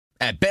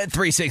At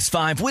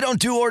Bet365, we don't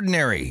do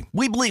ordinary.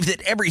 We believe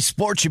that every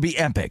sport should be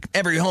epic.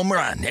 Every home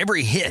run,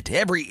 every hit,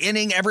 every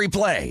inning, every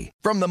play.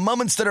 From the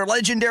moments that are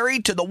legendary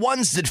to the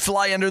ones that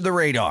fly under the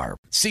radar.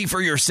 See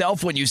for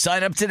yourself when you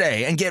sign up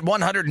today and get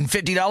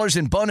 $150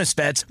 in bonus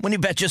bets when you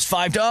bet just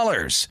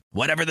 $5.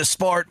 Whatever the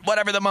sport,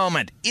 whatever the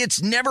moment,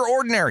 it's never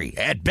ordinary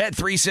at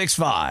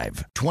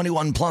Bet365.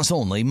 21 plus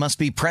only. Must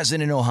be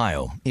present in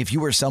Ohio. If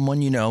you or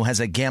someone you know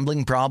has a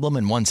gambling problem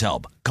and wants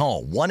help,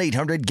 call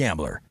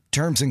 1-800-GAMBLER.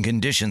 Terms and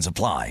conditions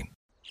apply.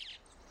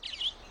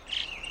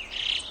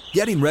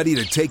 Getting ready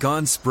to take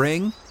on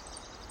spring?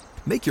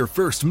 Make your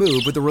first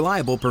move with the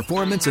reliable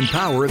performance and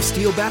power of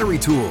Steel battery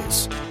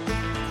tools.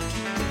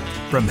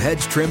 From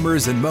hedge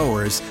trimmers and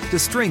mowers to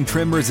string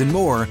trimmers and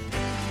more,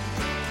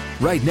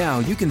 right now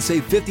you can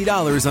save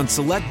 $50 on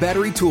select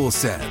battery tool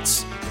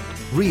sets.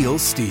 Real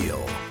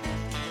Steel.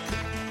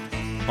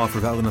 Offer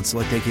valid on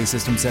select AK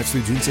system sets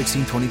through June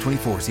 16,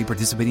 2024. See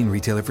participating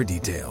retailer for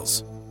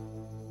details.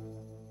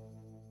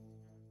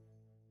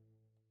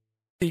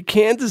 The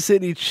Kansas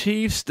City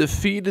Chiefs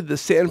defeated the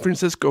San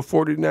Francisco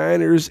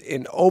 49ers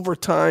in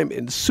overtime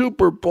in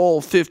Super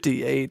Bowl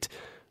 58.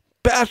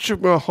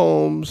 Patrick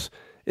Mahomes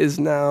is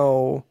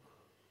now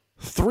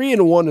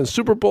 3-1 in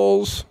Super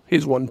Bowls.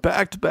 He's won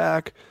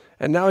back-to-back,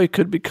 and now he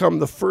could become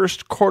the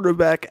first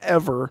quarterback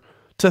ever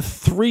to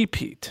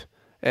three-peat.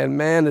 And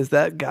man, is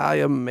that guy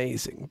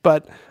amazing.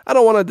 But I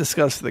don't want to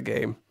discuss the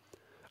game.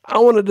 I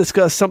want to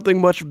discuss something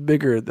much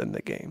bigger than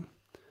the game.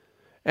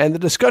 And the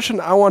discussion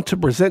I want to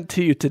present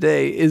to you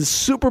today is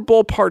Super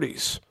Bowl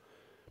parties,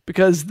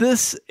 because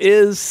this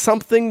is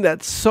something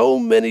that so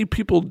many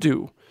people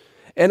do.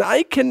 And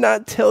I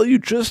cannot tell you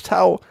just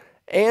how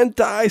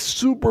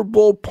anti-Super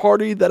Bowl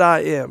party that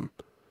I am.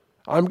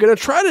 I'm going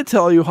to try to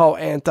tell you how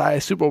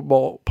anti-Super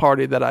Bowl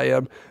party that I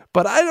am,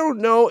 but I don't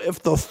know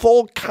if the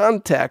full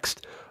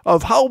context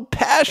of how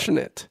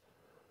passionate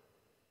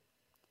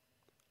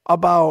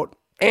about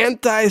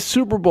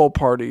anti-Super Bowl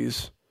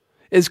parties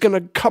is going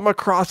to come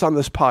across on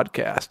this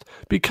podcast,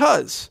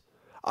 because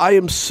I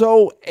am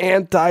so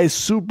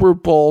anti-Super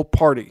Bowl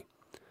party.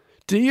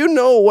 Do you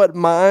know what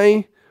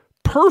my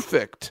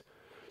perfect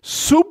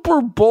Super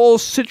Bowl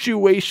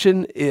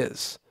situation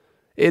is?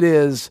 It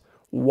is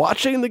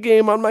watching the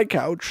game on my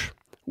couch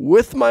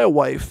with my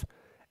wife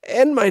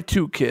and my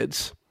 2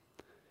 kids,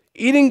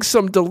 eating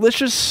some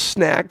delicious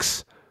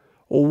snacks,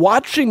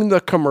 watching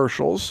the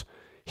commercials,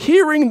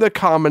 hearing the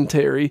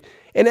commentary,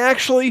 and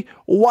actually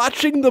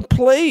watching the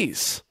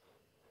plays.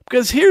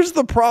 Because here's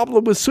the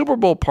problem with Super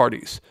Bowl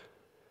parties.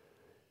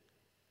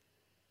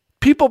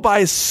 People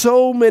buy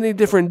so many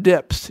different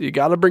dips. You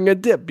got to bring a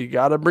dip. You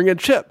got to bring a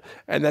chip.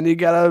 And then you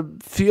got to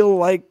feel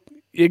like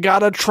you got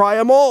to try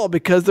them all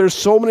because there's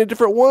so many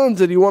different ones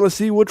and you want to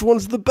see which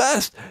one's the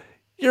best.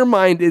 Your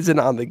mind isn't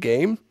on the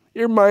game.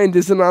 Your mind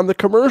isn't on the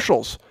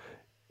commercials.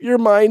 Your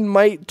mind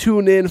might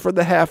tune in for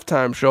the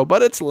halftime show,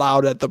 but it's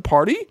loud at the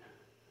party.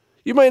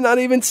 You might not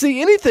even see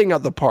anything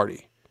at the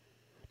party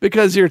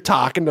because you're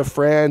talking to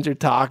friends, you're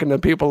talking to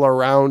people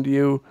around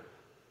you,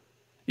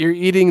 you're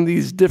eating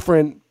these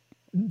different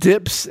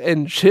dips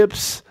and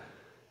chips,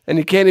 and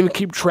you can't even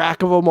keep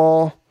track of them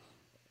all.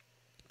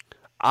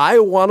 I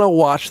want to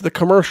watch the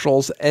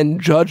commercials and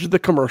judge the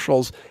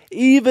commercials,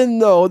 even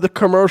though the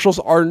commercials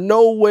are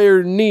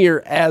nowhere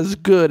near as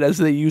good as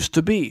they used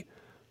to be.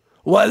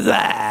 What's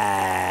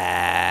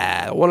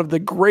that? One of the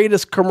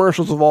greatest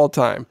commercials of all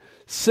time.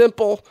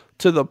 Simple,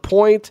 to the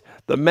point,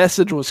 the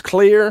message was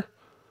clear.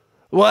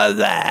 What's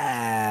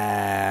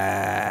that?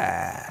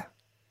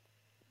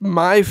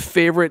 My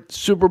favorite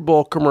Super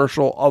Bowl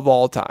commercial of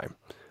all time,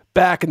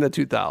 back in the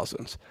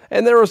 2000s.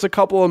 And there was a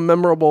couple of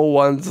memorable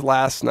ones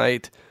last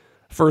night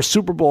for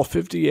Super Bowl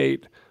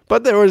 58,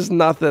 but there was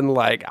nothing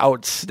like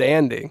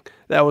outstanding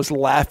that was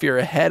laugh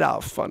your head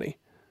off funny.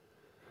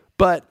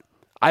 But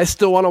I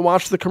still want to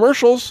watch the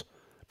commercials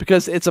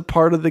because it's a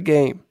part of the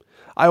game.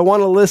 I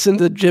want to listen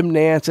to Jim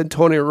Nantz and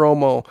Tony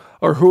Romo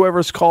or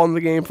whoever's calling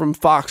the game from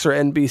Fox or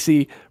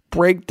NBC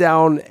break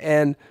down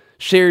and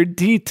share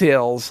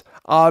details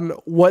on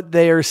what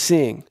they are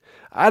seeing.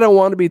 I don't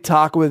want to be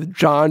talking with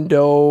John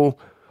Doe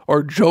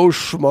or Joe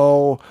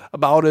Schmo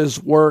about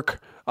his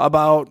work,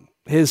 about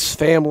his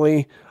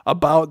family,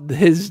 about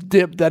his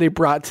dip that he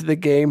brought to the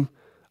game.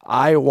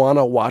 I want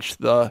to watch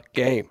the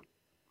game.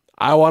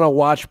 I want to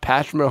watch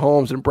Patrick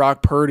Mahomes and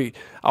Brock Purdy.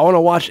 I want to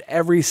watch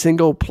every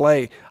single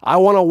play. I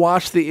want to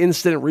watch the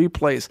instant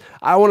replays.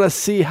 I want to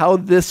see how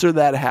this or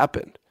that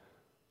happened.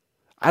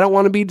 I don't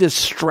want to be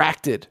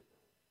distracted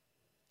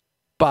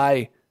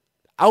by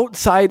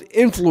outside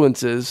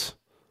influences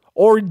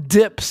or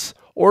dips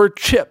or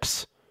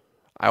chips.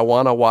 I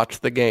want to watch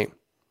the game.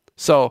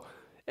 So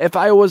if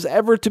I was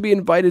ever to be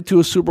invited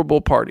to a Super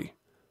Bowl party,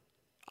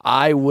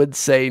 I would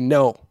say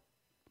no.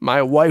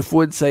 My wife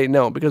would say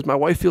no, because my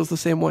wife feels the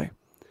same way.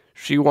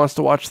 She wants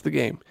to watch the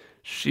game.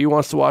 She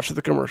wants to watch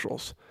the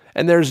commercials.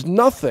 And there's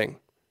nothing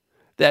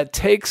that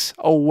takes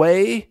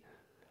away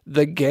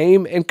the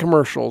game and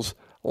commercials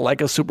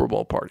like a Super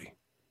Bowl party.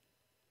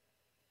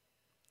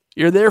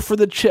 You're there for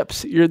the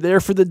chips. You're there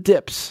for the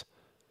dips.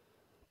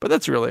 But but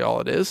that's really all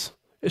it is.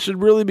 It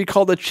should really be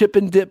called a chip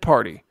and dip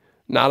party,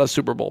 not a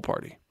Super Bowl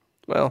party.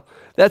 Well,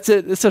 that's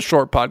it. It's a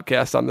short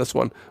podcast on this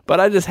one, but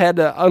I just had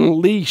to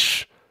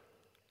unleash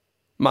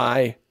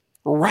my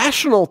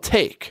rational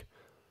take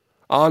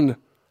on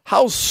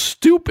how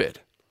stupid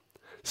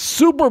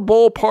Super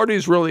Bowl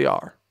parties really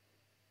are.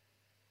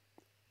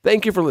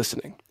 Thank you for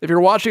listening. If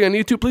you're watching on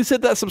YouTube, please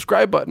hit that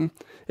subscribe button.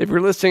 If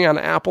you're listening on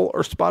Apple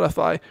or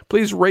Spotify,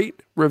 please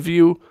rate,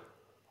 review,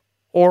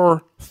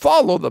 or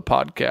follow the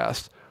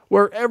podcast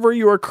wherever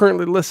you are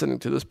currently listening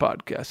to this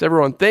podcast.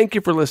 Everyone, thank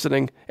you for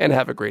listening and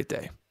have a great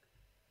day.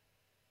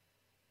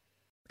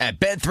 At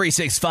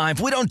Bet365,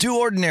 we don't do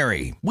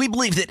ordinary. We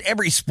believe that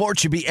every sport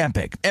should be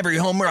epic. Every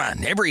home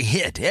run, every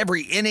hit,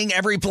 every inning,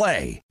 every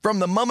play. From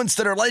the moments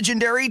that are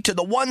legendary to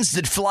the ones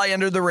that fly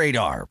under the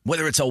radar.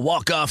 Whether it's a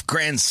walk-off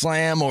grand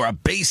slam or a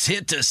base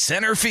hit to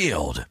center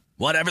field.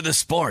 Whatever the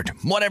sport,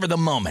 whatever the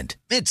moment.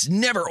 It's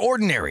never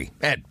ordinary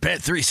at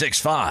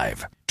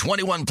Bet365.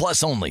 21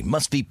 plus only.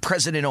 Must be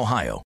present in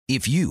Ohio.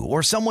 If you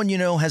or someone you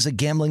know has a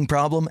gambling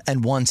problem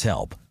and wants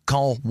help,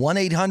 call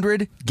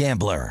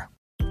 1-800-GAMBLER.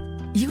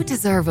 You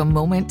deserve a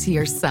moment to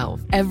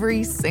yourself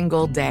every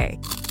single day.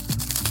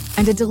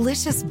 And a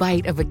delicious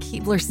bite of a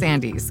Keebler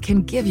Sandies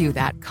can give you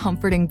that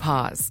comforting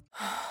pause.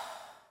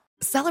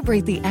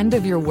 Celebrate the end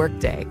of your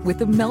workday with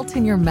the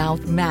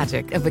melt-in-your-mouth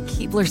magic of a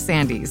Keebler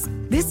Sandies.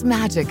 This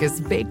magic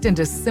is baked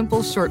into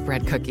simple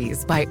shortbread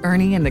cookies by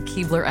Ernie and the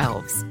Keebler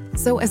Elves.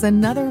 So as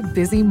another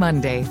busy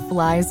Monday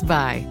flies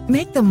by,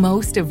 make the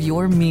most of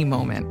your me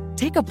moment.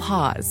 Take a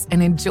pause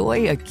and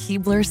enjoy a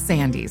Keebler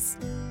Sandies.